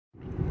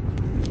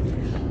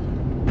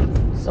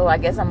So I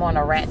guess I'm on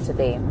a rant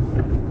today.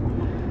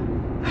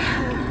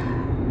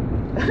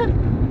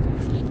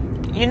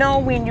 You know,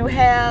 when you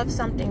have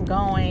something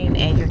going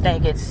and you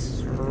think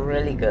it's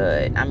really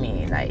good, I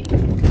mean, like,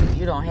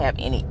 you don't have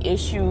any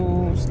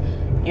issues,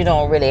 you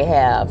don't really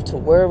have to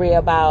worry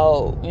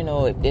about, you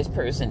know, if this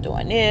person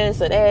doing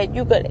this or that.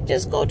 You could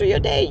just go through your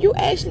day. You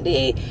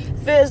actually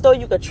feel as though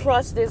you could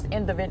trust this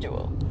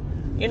individual.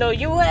 You know,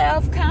 you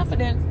have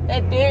confidence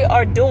that they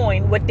are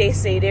doing what they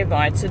say they're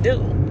going to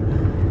do.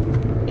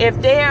 If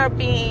they are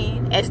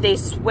being, as they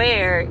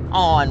swear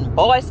on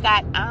Boy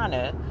Scout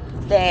honor,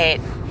 that,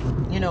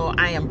 you know,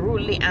 I am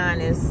brutally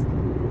honest,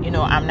 you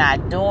know, I'm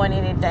not doing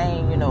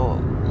anything, you know,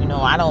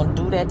 I don't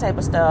do that type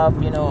of stuff,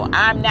 you know,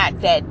 I'm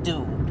not that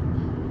dude.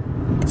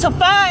 To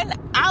find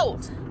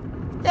out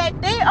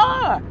that they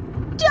are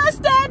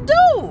just that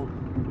dude.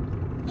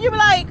 You're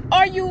like,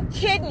 are you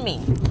kidding me?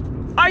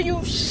 Are you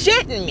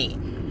shitting me?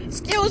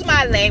 Excuse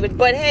my language,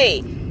 but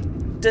hey,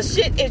 the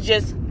shit is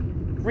just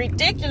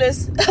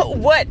ridiculous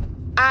what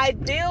I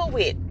deal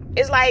with.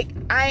 It's like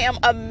I am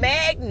a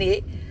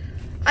magnet.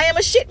 I am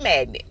a shit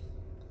magnet.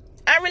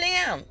 I really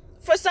am.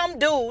 For some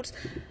dudes,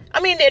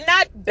 I mean, they're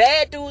not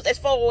bad dudes as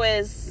far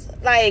as,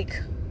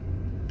 like,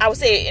 I would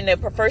say in a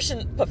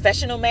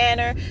professional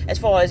manner, as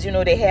far as, you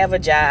know, they have a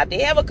job,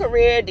 they have a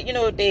career, they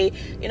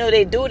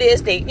do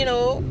this, they, you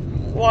know,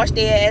 wash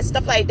their ass,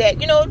 stuff like that,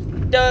 you know,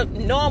 the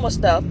normal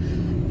stuff.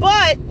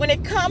 But when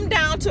it comes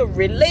down to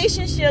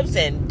relationships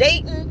and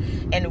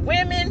dating and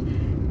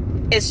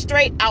women, it's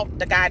straight out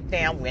the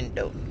goddamn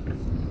window.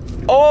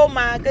 Oh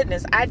my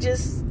goodness. I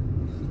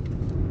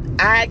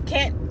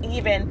can't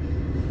even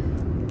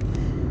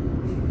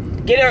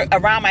get it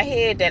around my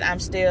head that I'm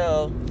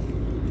still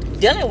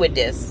dealing with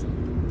this.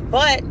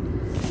 But,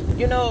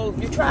 you know,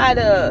 you try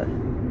to,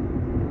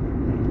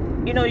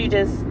 you know, you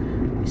just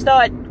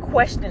start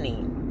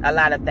questioning a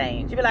lot of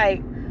things. You be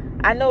like,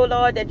 I know,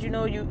 Lord, that, you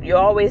know, you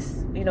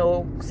always, you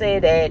know, say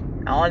that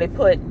I only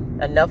put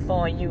enough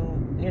on you,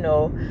 you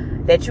know,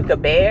 that you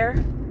could bear.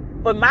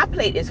 But my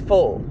plate is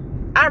full.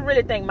 I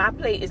really think my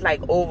plate is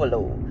like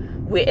overload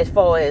with, as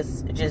far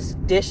as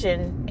just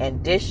dishing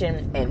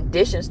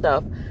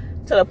stuff,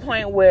 to the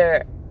point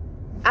where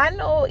I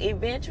know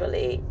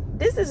eventually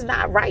this is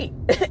not right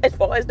as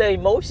far as the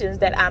emotions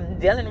that I'm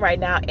dealing right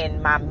now,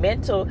 and my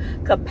mental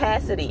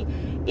capacity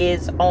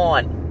is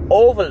on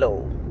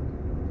overload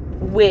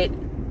with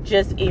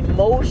just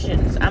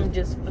emotions. I'm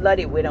just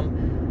flooded with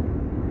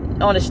them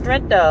on the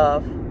strength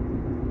of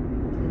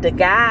the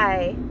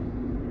guy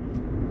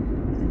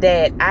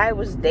that I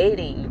was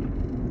dating.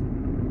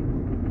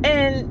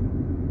 And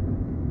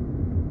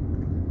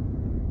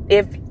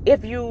if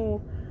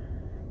you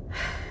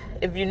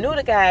knew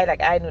the guy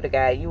like I knew the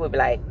guy, you would be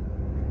like,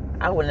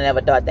 I would have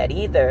never thought that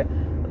either.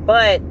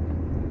 But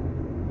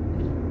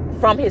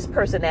from his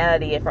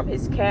personality and from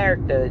his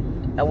character,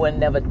 I would have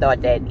never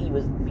thought that he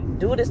was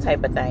do this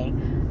type of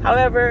thing.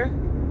 However,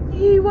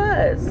 he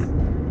was.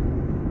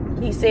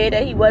 He said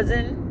that he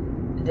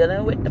wasn't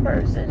dealing with the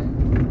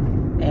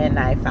person, and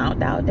I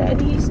found out that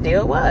he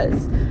still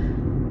was.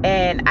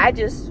 And I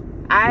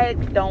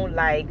don't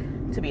like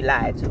to be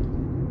lied to.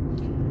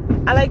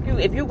 I like you.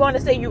 If you're going to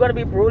say you're going to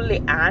be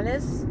brutally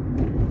honest,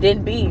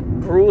 then be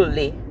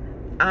brutally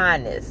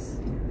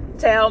honest.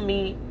 Tell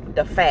me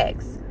the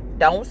facts.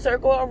 Don't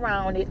circle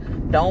around it.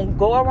 Don't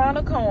go around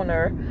the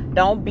corner.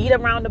 Don't beat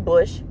around the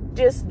bush.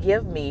 Just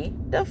give me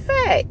the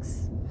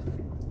facts.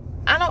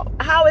 I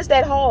don't. How is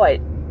that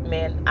hard,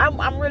 man?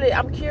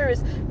 I'm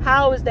curious.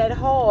 How is that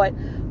hard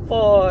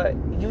for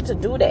you to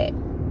do that?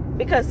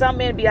 Because some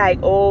men be like,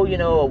 oh, you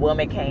know, a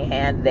woman can't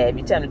handle that if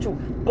you tell them the truth.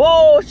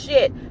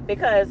 Bullshit.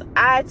 Because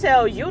I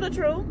tell you the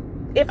truth.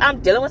 If I'm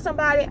dealing with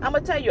somebody, I'm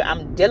going to tell you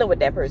I'm dealing with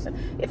that person.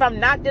 If I'm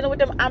not dealing with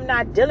them, I'm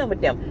not dealing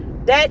with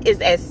them. That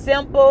is as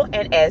simple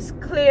and as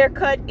clear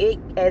cut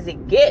as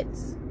it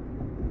gets.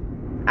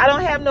 I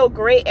don't have no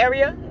gray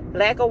area,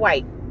 black or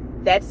white.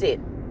 That's it.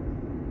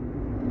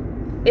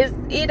 It's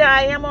either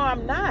I am or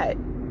I'm not.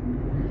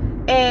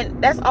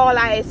 And that's all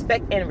I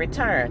expect in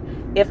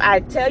return. If I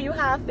tell you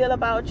how I feel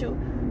about you,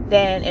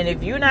 then, and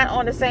if you're not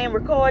on the same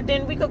record,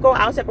 then we could go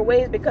our separate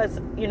ways,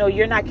 because, you know,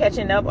 you're not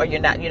catching up, or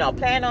you're not, you know,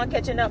 planning on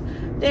catching up.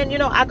 Then, you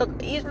know, I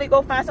could easily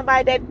go find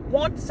somebody that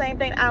wants the same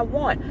thing I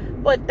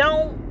want. But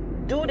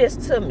don't do this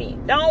to me.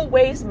 Don't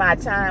waste my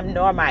time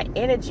nor my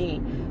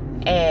energy,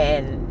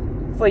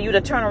 and for you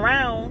to turn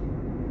around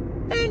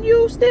and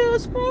you still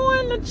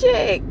screwing the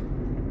chick.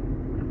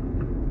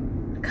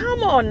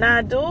 Come on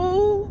now,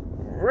 dude.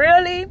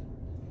 Really?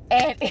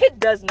 And it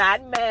does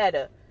not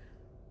matter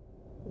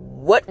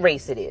what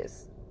race it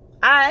is.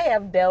 I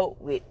have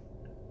dealt with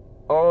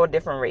all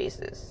different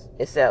races,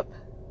 except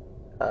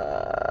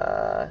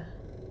I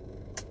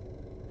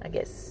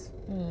guess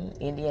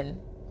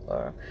Indian,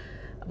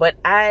 but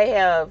I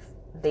have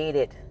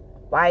dated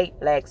white,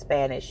 black,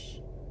 Spanish,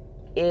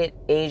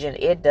 Asian.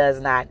 It does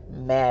not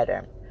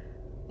matter.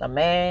 A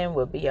man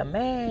will be a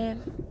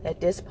man at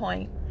this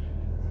point.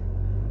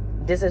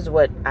 This is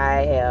what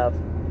I have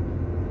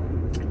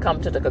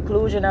come to the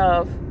conclusion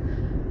of.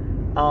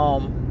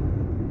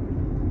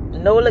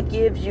 NOLA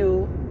gives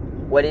you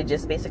what it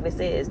just basically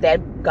says,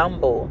 that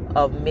gumbo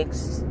of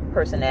mixed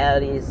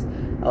personalities,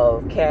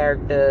 of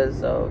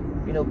characters, of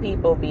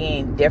people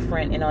being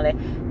different and all that.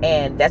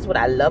 And that's what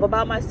I love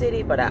about my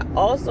city. But I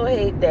also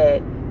hate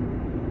that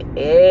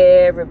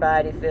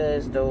everybody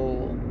feels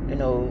though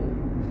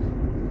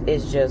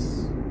it's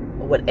just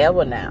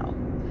whatever now.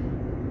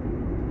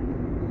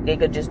 They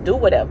could just do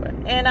whatever.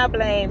 And I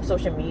blame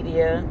social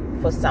media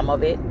for some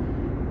of it.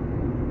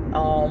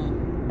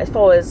 As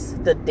far as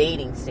the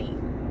dating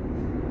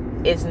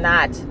scene, it's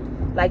not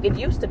like it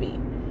used to be.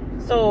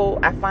 So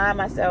I find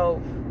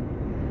myself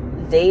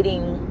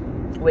dating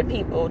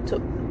people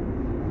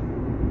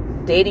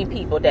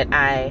that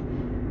I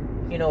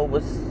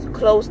was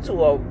close to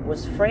or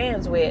was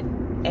friends with,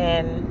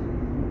 and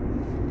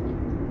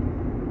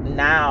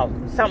now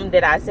something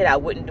that I said I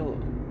wouldn't do,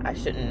 I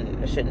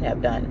shouldn't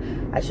have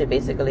done. I should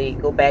basically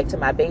go back to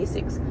my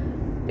basics,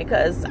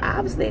 because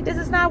obviously this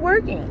is not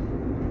working.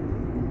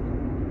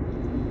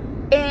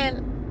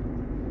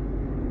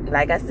 And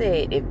like I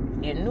said, if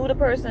you knew the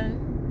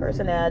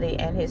personality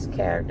and his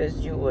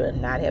characters, you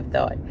would not have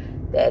thought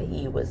that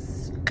he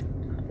was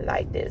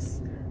like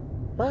this.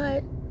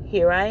 But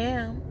here I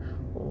am,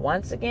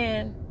 once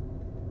again,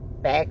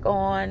 back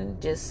on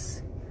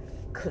just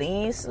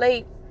clean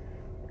slate.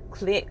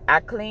 I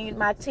cleaned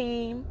my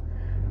team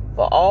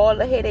for all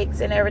the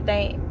headaches and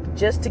everything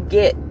just to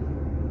get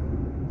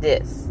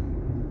this.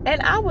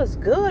 And I was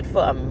good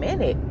for a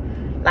minute,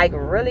 like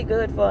really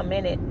good for a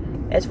minute,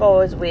 as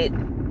far as with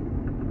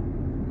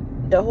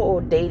the whole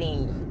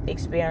dating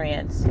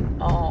experience.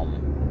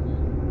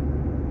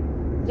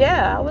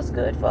 Yeah, I was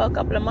good for a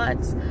couple of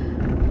months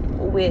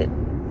with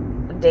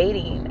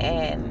dating,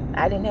 and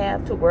I didn't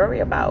have to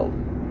worry about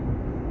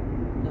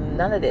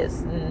none of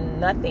this,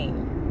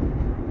 nothing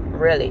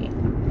really.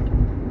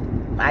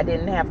 I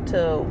didn't have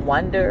to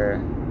wonder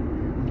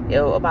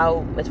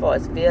about as far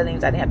as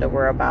feelings. I didn't have to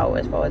worry about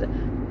as far as,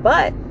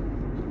 but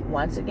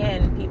once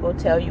again, people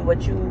tell you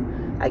what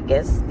I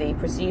guess they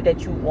perceive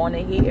that you want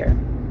to hear,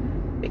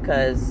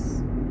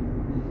 because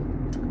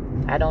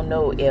I don't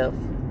know if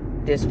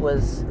this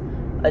was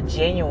a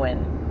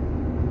genuine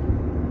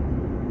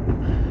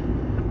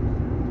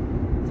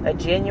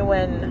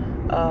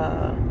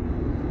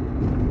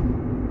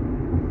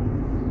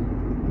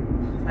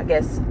I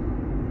guess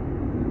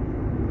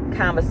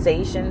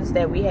conversations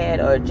that we had,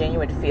 or a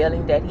genuine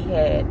feeling that he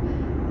had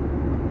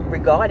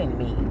regarding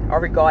me or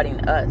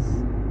regarding us.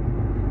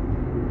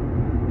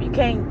 You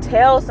can't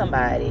tell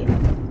somebody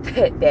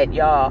that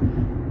y'all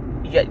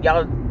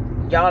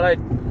are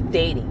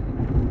dating,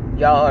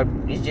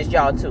 it's just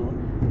y'all two,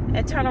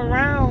 and turn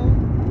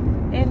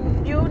around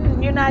and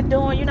you're not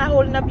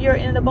holding up your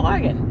end of the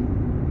bargain.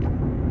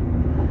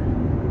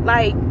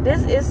 Like,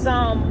 this is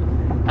some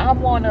I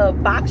wanna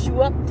box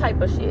you up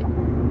type of shit.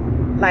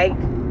 Like,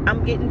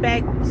 I'm getting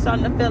back,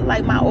 starting to feel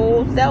like my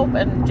old self,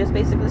 and just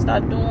basically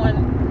start doing,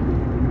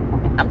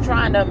 I'm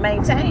trying to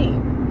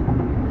maintain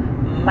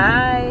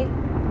my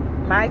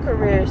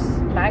career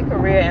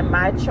and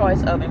my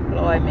choice of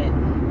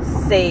employment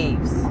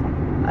saves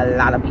a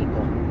lot of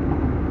people.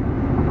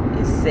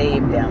 It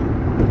saved them.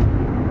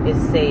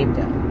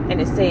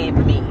 And it saved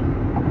me.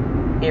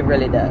 It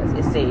really does.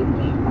 It saved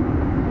me.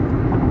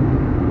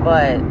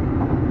 But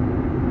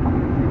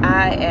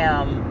I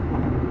am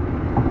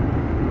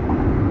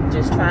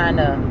just trying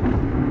to,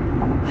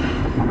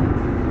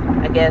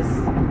 I guess,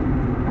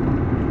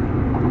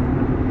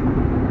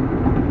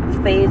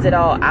 phase it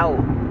all out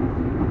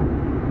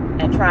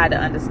and try to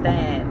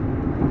understand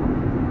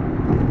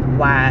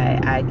why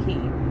I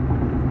keep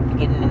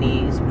getting in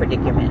these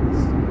predicaments.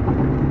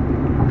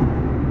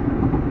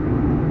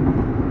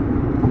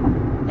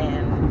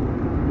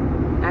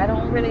 And I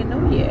don't really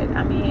know yet.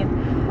 I mean,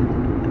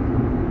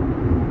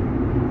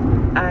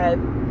 I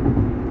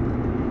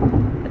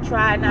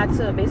try not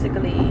to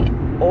basically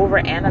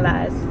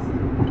overanalyze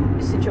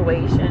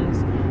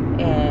situations,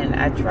 and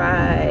I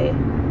try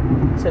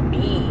to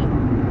be,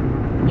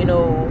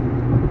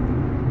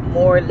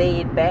 more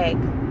laid back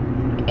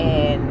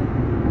and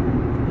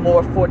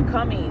more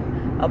forthcoming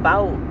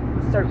about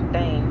certain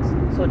things,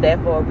 so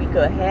therefore we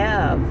could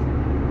have,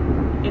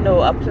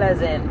 a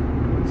pleasant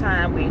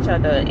time with each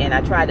other. And I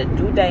try to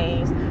do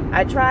things.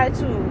 I try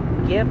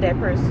to give that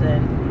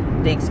person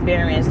the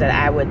experience that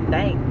I would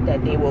think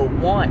that they will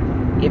want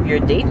if you're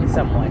dating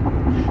someone.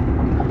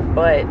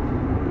 But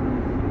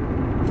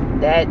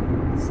that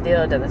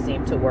still doesn't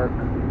seem to work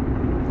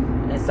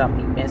in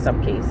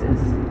some cases.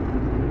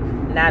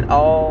 Not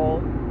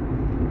all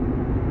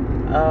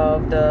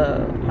of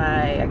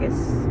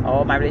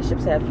all my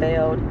relationships have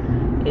failed.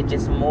 It's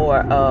just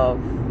more of,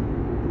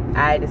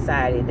 I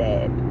decided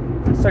that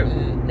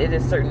it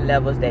is certain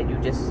levels that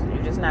you're just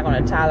not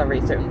going to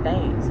tolerate certain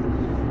things.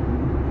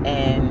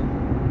 And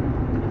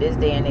this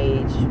day and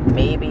age,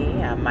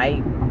 maybe I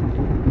might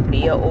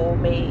be an old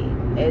maid,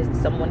 as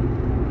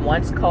someone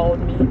once called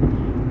me,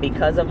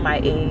 because of my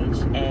age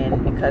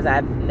and because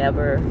I've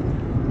never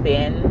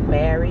been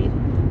married.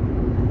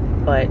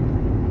 But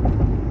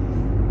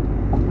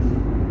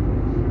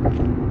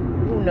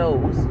who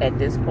knows at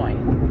this point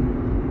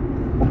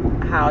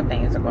how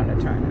things are going to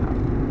turn out?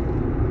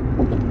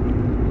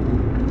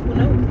 Who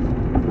knows?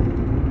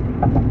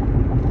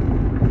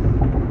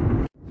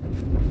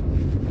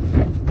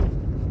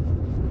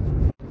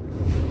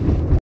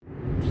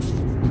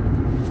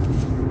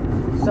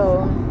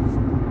 So,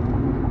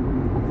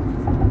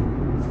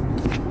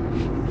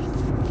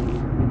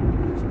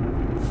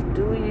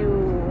 do you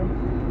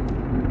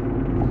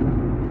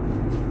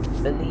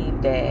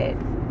believe that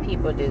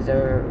people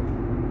deserve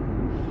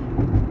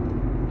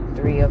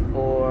 3 or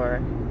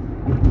 4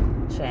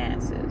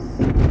 chances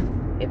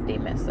if they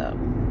mess up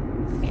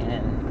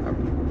in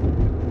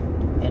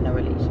a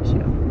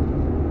relationship?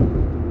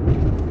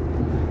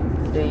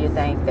 Do you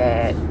think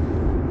that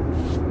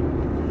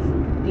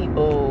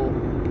people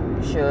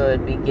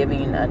should be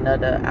giving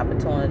another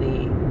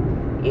opportunity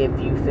if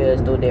you feel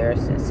as though they're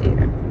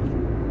sincere?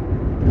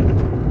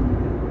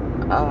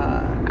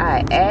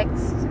 I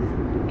asked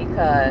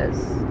because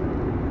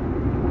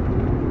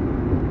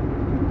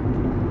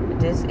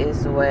this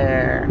is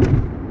where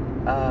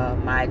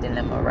my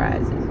dilemma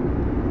arises.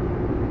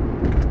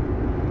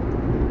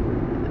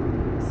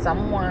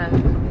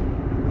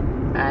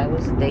 Someone I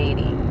was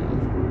dating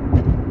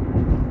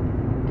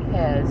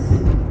has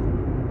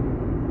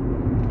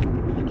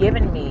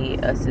given me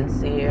a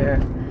sincere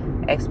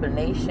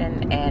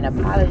explanation and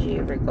apology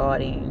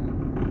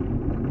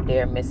regarding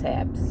their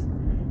mishaps,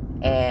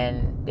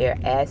 and they're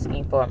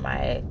asking for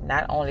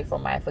not only for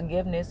my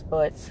forgiveness,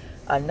 but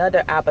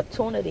another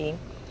opportunity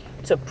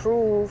to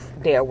prove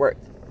their worth.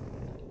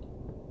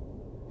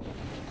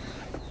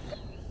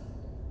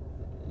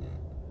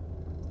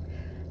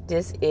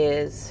 This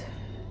is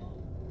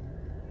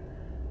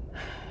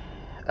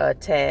a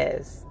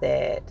task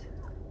that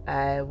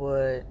I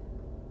would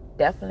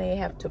definitely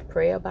have to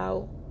pray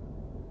about,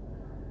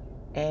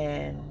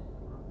 and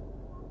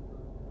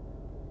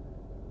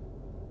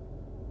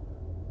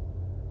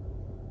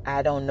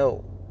I don't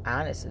know,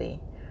 honestly,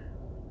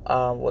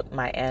 what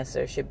my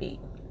answer should be.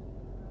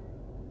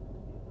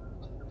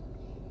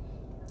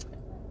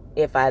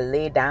 If I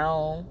lay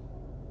down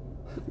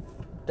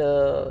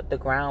the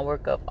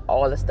groundwork of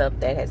all the stuff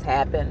that has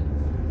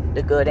happened,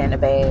 the good and the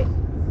bad,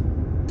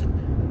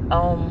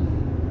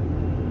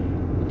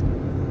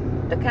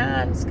 the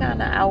cons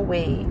kind of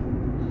outweigh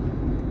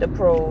the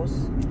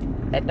pros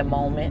at the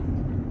moment,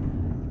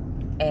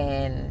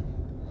 and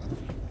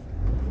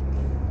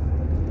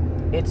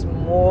it's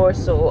more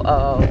so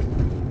of,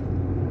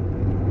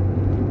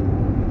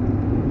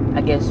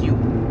 I guess,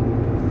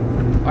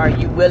 are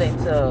you willing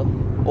to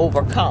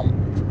overcome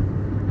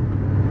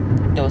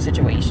those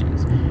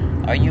situations?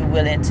 Are you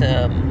willing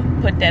to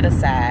put that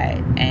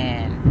aside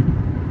and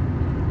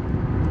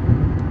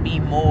be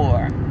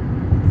more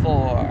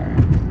for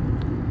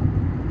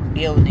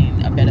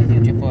building a better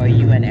future for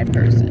you and that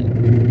person?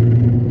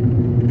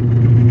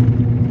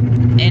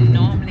 And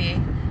normally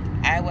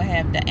I would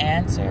have the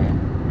answer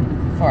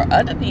for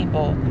other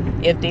people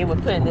if they were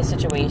put in this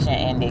situation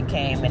and they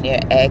came and they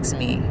asked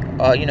me,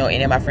 or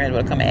any of my friends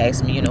would come and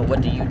ask me,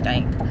 what do you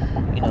think?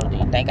 Do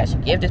you think I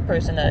should give this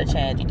person another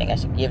chance? Do you think I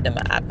should give them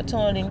an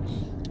opportunity?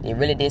 They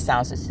really did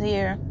sound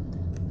sincere.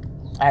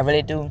 I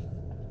really do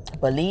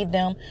believe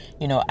them.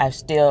 I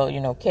still,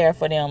 care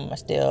for them. I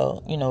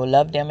still,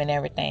 love them and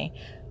everything.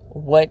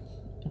 What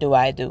do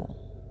I do?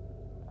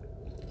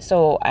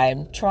 So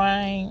I'm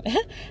trying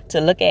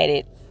to look at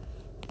it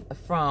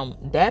from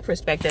that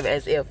perspective,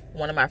 as if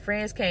one of my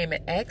friends came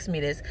and asked me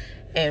this,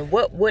 and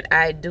what would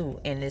I do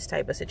in this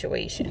type of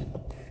situation?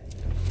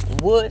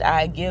 Would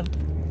I give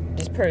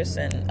this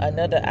person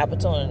another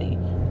opportunity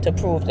to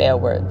prove their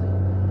worth,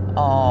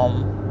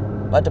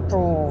 or to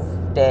prove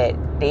that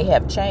they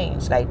have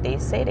changed like they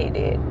say they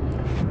did,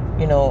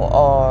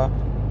 or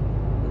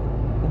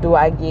do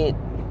I get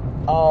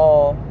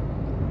all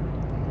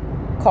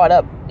caught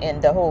up in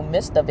the whole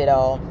midst of it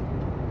all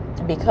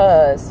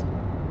because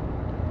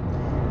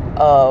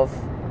of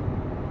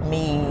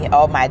me,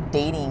 all my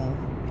dating,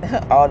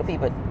 all the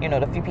people,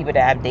 the few people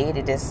that I've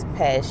dated this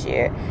past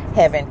year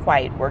haven't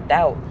quite worked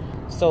out.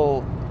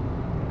 So,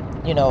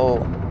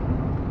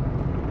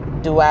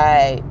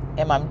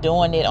 am I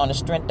doing it on the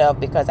strength of,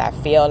 because I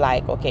feel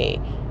like, okay,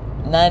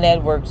 none of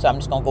that worked, so I'm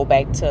just going to go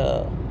back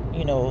to,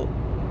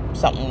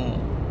 something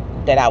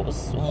that I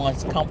was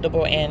once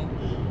comfortable in?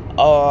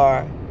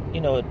 Or,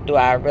 do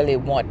I really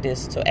want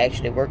this to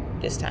actually work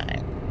this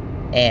time?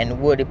 And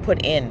would it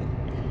put in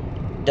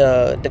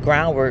the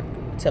groundwork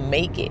to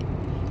make it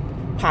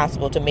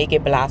possible, to make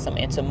it blossom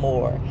into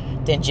more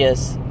than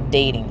just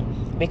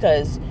dating?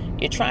 Because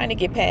you're trying to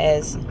get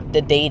past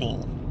the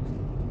dating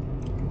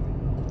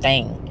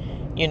thing.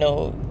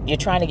 You're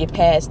trying to get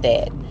past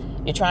that.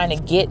 You're trying to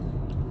get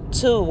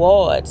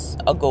towards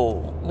a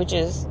goal, which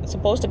is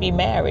supposed to be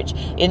marriage.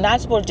 It's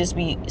not supposed to just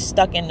be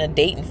stuck in the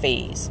dating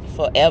phase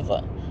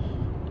forever.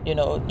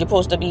 You're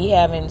supposed to be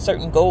having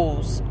certain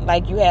goals,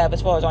 like you have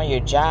as far as on your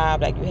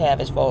job, like you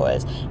have as far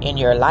as in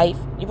your life.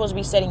 You're supposed to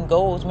be setting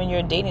goals when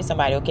you're dating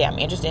somebody. Okay, I'm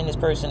interested in this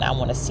person. I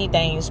want to see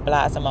things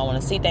blossom. I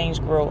want to see things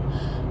grow.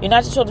 You're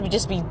not supposed to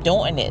just be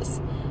doing this.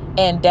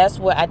 And that's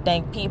what I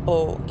think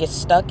people get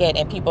stuck at,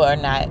 and people are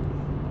not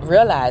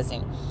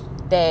realizing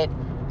that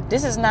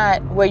this is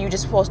not where you're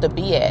just supposed to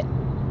be at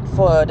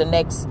for the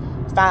next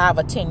 5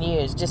 or 10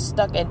 years, just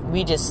stuck at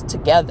we just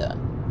together.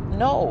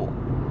 No.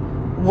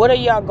 What are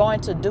y'all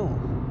going to do?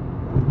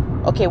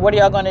 Okay, what are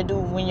y'all going to do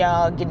when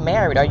y'all get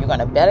married? Are you going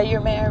to better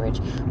your marriage?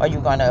 Are you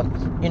going to,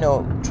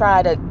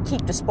 try to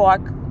keep the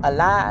spark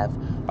alive?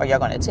 Are y'all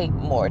going to take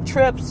more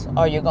trips?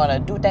 Are you going to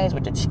do things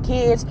with the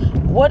kids?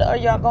 What are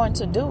y'all going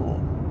to do?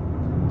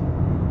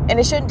 And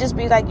it shouldn't just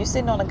be like you're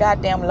sitting on a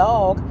goddamn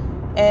log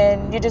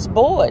and you're just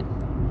bored.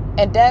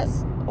 And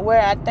that's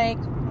where I think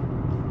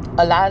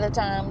a lot of the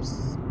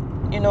times,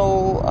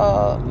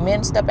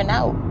 men stepping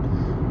out.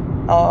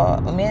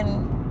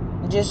 Men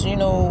just,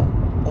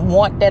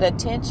 want that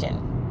attention.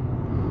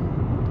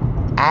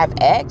 I've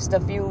asked a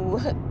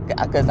few,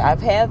 because I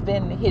have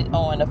been hit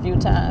on a few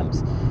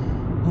times.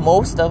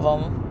 Most of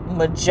them,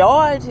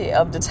 majority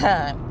of the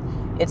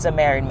time, it's a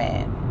married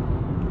man.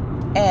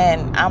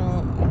 And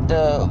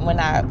when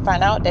I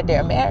find out that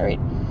they're married,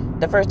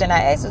 the first thing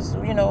I ask is,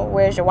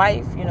 where's your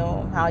wife?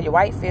 How your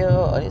wife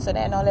feel, or this or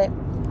that and all that.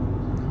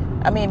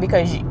 I mean,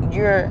 because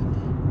you're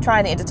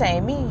trying to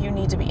entertain me, you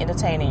need to be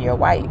entertaining your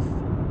wife.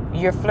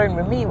 You're flirting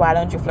with me, why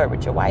don't you flirt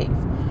with your wife?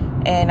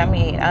 And I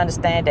mean, I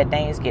understand that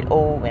things get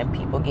old and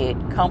people get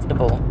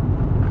comfortable.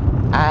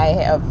 I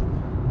have,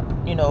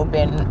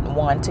 been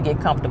one to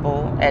get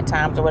comfortable at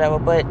times or whatever,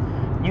 but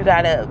you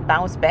gotta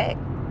bounce back.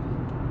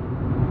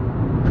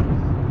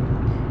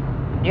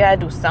 You gotta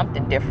do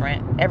something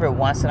different every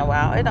once in a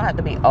while. It don't have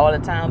to be all the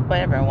time, but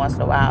every once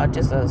in a while,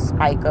 just a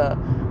spike of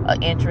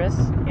interest,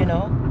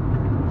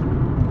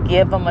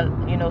 Give them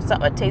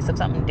a taste of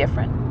something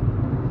different.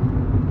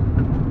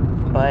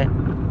 But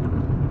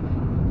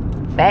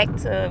back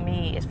to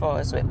me as far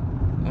as with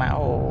my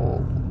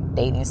whole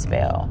dating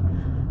spell.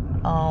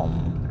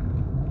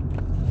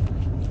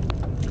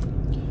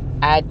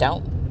 I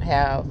don't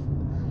have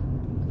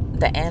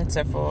the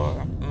answer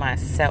for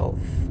myself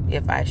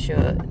if I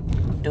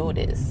should do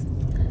this.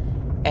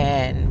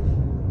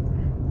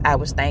 And I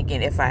was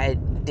thinking if I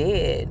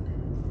did,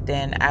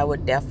 then I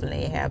would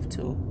definitely have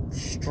to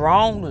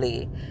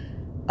strongly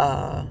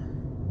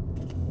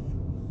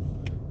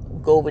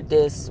go with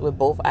this with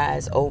both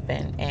eyes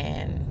open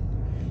and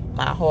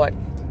my heart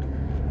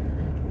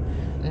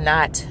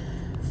not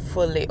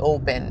fully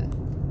open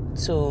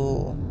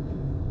to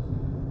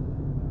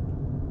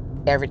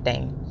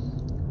everything,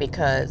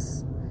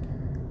 because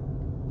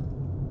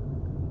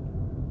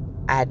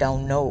I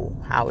don't know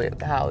how it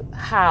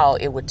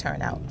would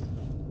turn out.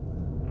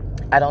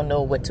 I don't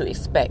know what to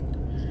expect,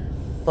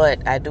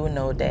 but I do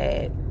know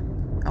that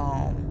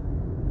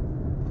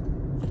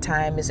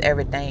time is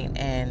everything,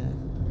 and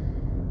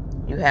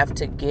you have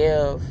to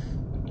give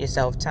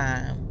yourself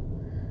time.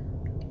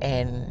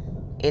 And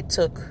it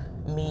took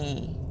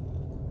me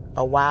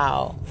a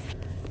while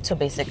to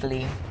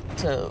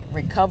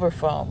recover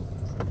from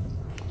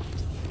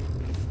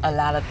a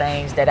lot of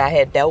things that I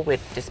had dealt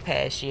with this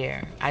past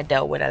year. I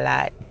dealt with a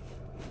lot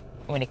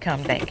when it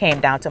came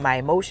down to my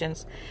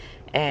emotions,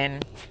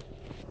 and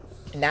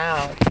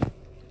now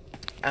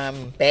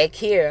I'm back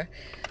here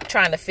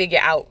trying to figure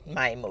out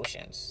my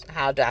emotions.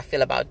 How do I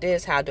feel about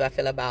this? How do I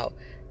feel about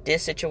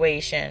this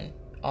situation?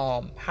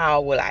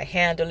 How will I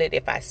handle it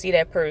if I see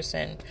that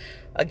person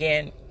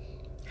again?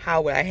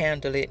 How will I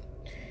handle it?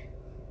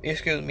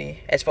 Excuse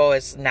me. As far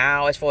as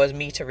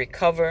me to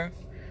recover,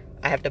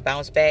 I have to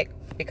bounce back,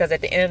 because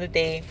at the end of the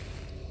day,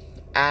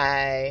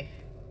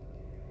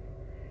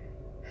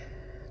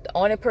 the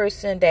only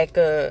person that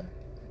could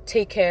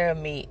take care of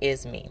me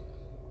is me.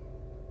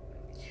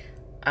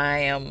 I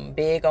am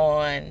big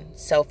on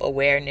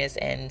self-awareness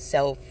and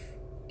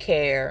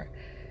self-care,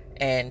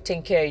 and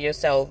taking care of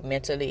yourself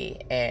mentally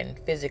and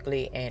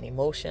physically and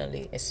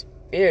emotionally and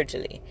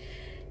spiritually.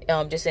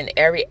 Just in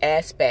every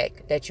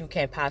aspect that you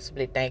can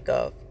possibly think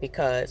of.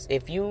 Because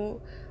if you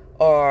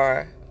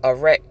are a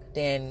wreck,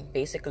 then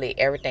basically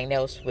everything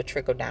else will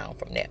trickle down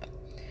from there.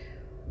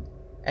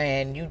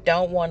 And you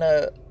don't want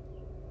to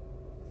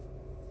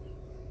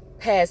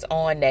pass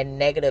on that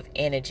negative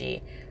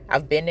energy.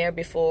 I've been there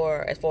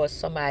before, as far as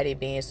somebody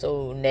being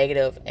so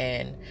negative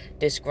and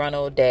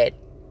disgruntled that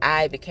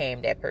I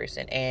became that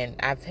person. And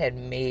I've had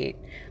made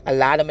a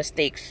lot of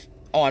mistakes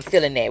on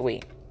feeling that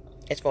way,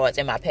 as far as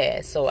in my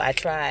past. So I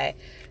try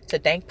to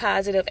think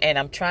positive, and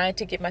I'm trying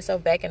to get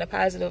myself back in a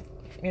positive,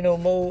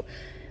 mode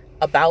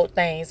about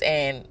things.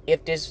 And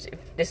if this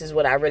is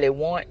what I really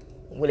want,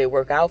 will it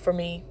work out for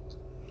me?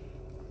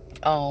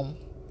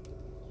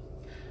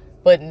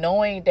 But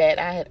knowing that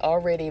I had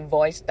already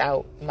voiced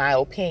out my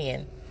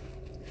opinion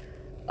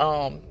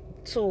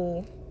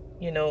to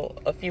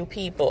a few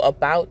people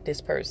about this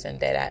person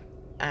that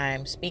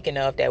I'm speaking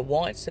of, that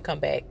wants to come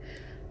back,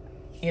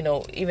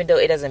 even though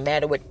it doesn't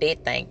matter what they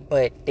think,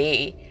 but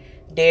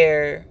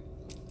their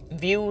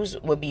views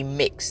will be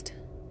mixed.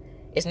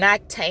 It's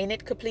not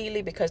tainted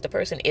completely, because the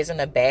person isn't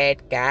a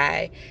bad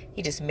guy.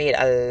 He just made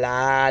a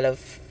lot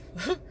of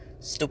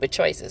stupid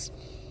choices.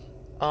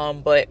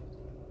 But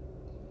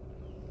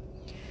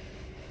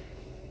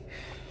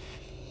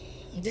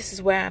this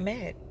is where I'm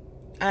at.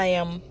 I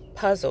am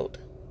puzzled.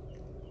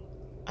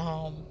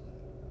 I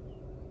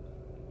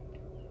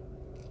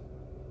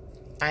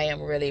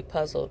am really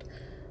puzzled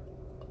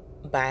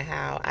by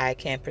how I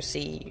can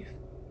perceive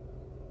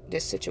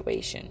this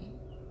situation.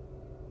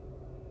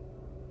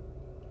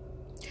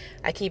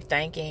 I keep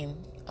thinking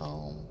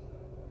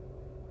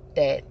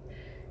that,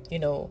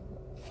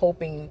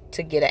 hoping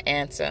to get an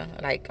answer,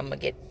 like I'm going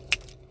to get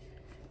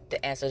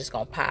the answer that's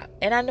going to pop.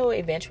 And I know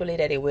eventually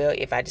that it will,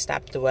 if I just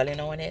stop dwelling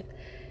on it,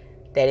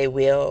 that it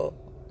will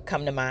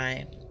come to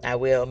mind. I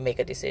will make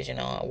a decision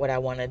on what I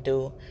want to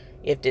do,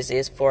 if this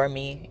is for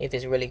me, if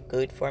it's really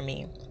good for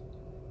me.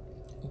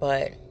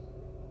 But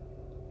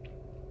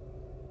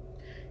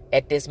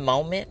at this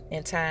moment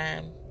in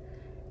time,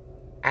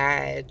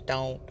 I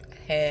don't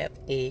have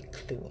a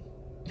clue.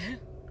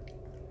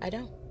 I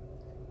don't.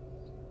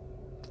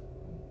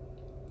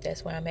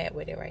 That's where I'm at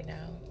with it right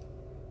now.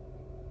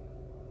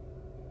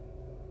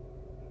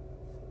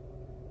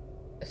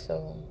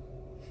 So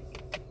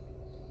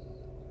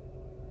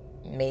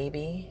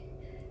maybe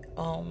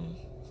I'll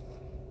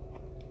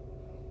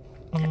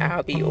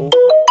be over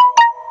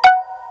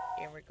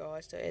it in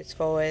regards to as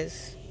far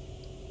as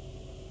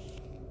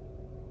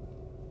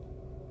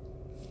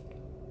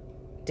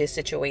this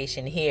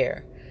situation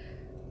here.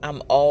 I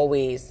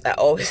always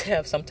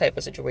have some type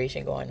of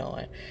situation going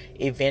on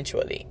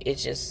eventually. It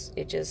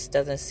just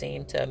doesn't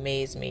seem to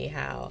amaze me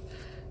how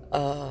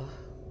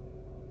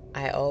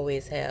I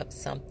always have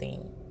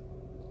something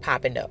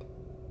popping up,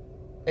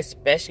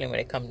 especially when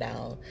it comes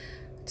down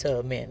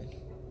to men.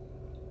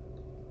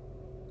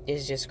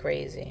 It's just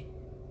crazy.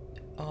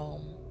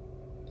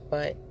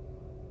 But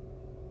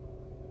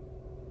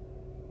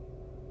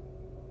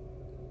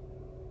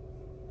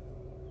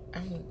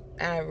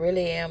I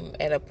really am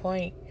at a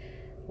point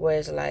where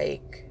it's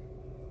like,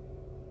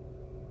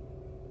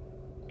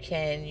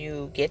 can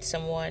you get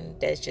someone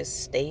that's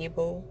just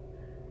stable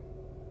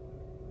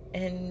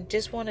and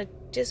just want to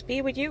just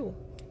be with you?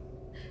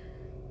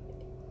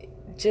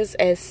 Just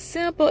as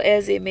simple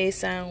as it may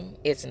sound,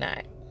 it's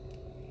not.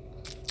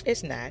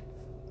 It's not.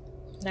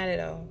 Not at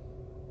all.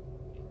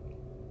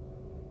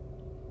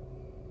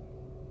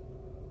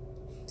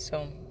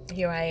 So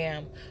here I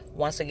am,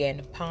 once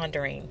again,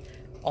 pondering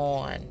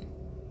on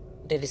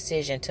the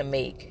decision to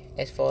make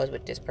as far as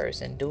with this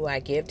person. Do I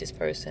give this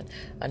person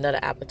another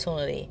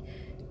opportunity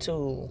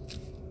to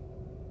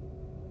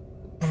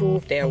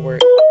prove their worth,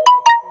 to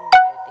prove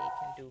that they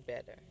can do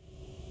better?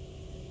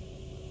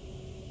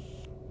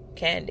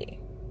 Candy,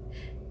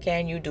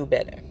 can you do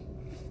better?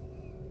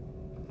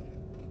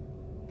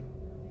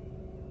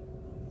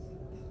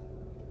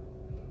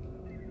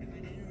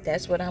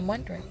 That's what I'm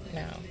wondering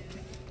now.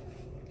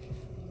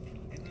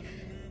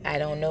 I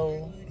don't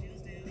know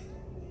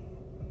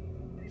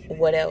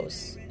what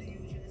else.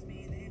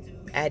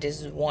 I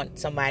just want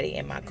somebody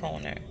in my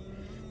corner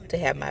to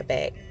have my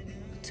back,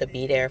 to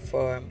be there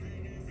for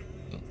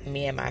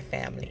me and my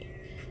family.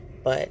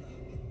 But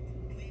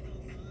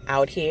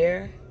out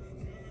here,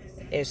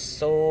 there's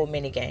so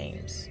many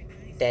games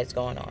that's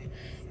going on.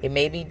 It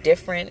may be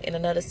different in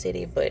another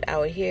city, but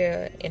out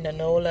here in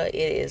Enola, it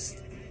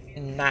is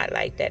not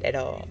like that at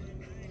all.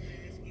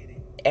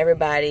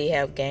 Everybody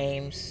have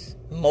games.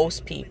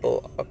 Most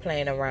people are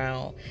playing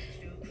around.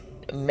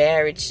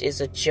 Marriage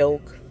is a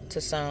joke to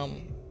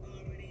some.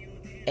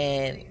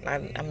 And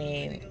I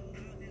mean,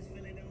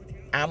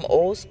 I'm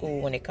old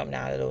school when it comes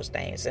down to those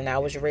things, and I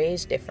was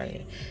raised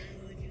differently.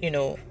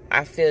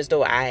 I feel as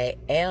though I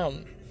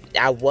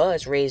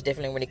was raised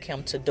differently when it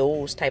comes to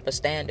those type of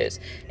standards,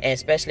 and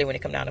especially when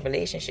it comes down to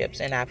relationships.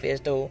 And I feel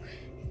as though,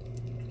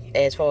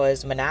 as far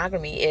as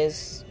monogamy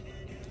is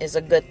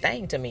a good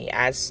thing to me.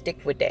 I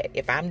stick with that.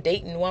 If I'm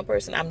dating one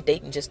person, I'm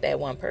dating just that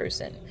one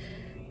person.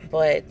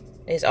 But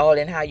it's all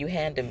in how you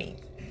handle me.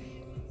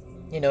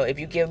 If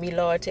you give me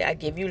loyalty, I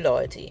give you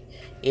loyalty.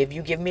 If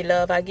you give me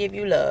love, I give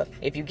you love.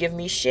 If you give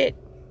me shit,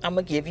 I'm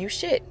going to give you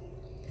shit.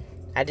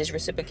 I just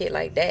reciprocate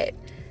like that.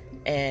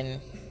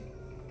 And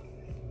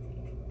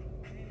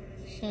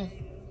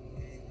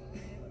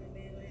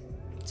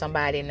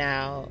somebody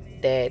now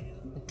that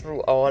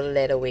threw all of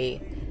that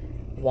away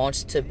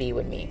wants to be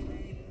with me.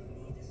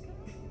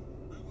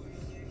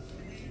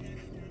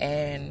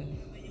 And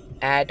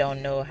I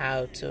don't know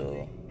how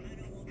to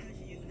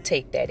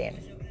take that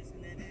in.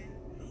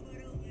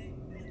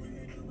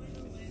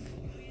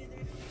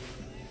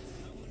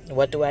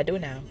 What do I do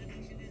now?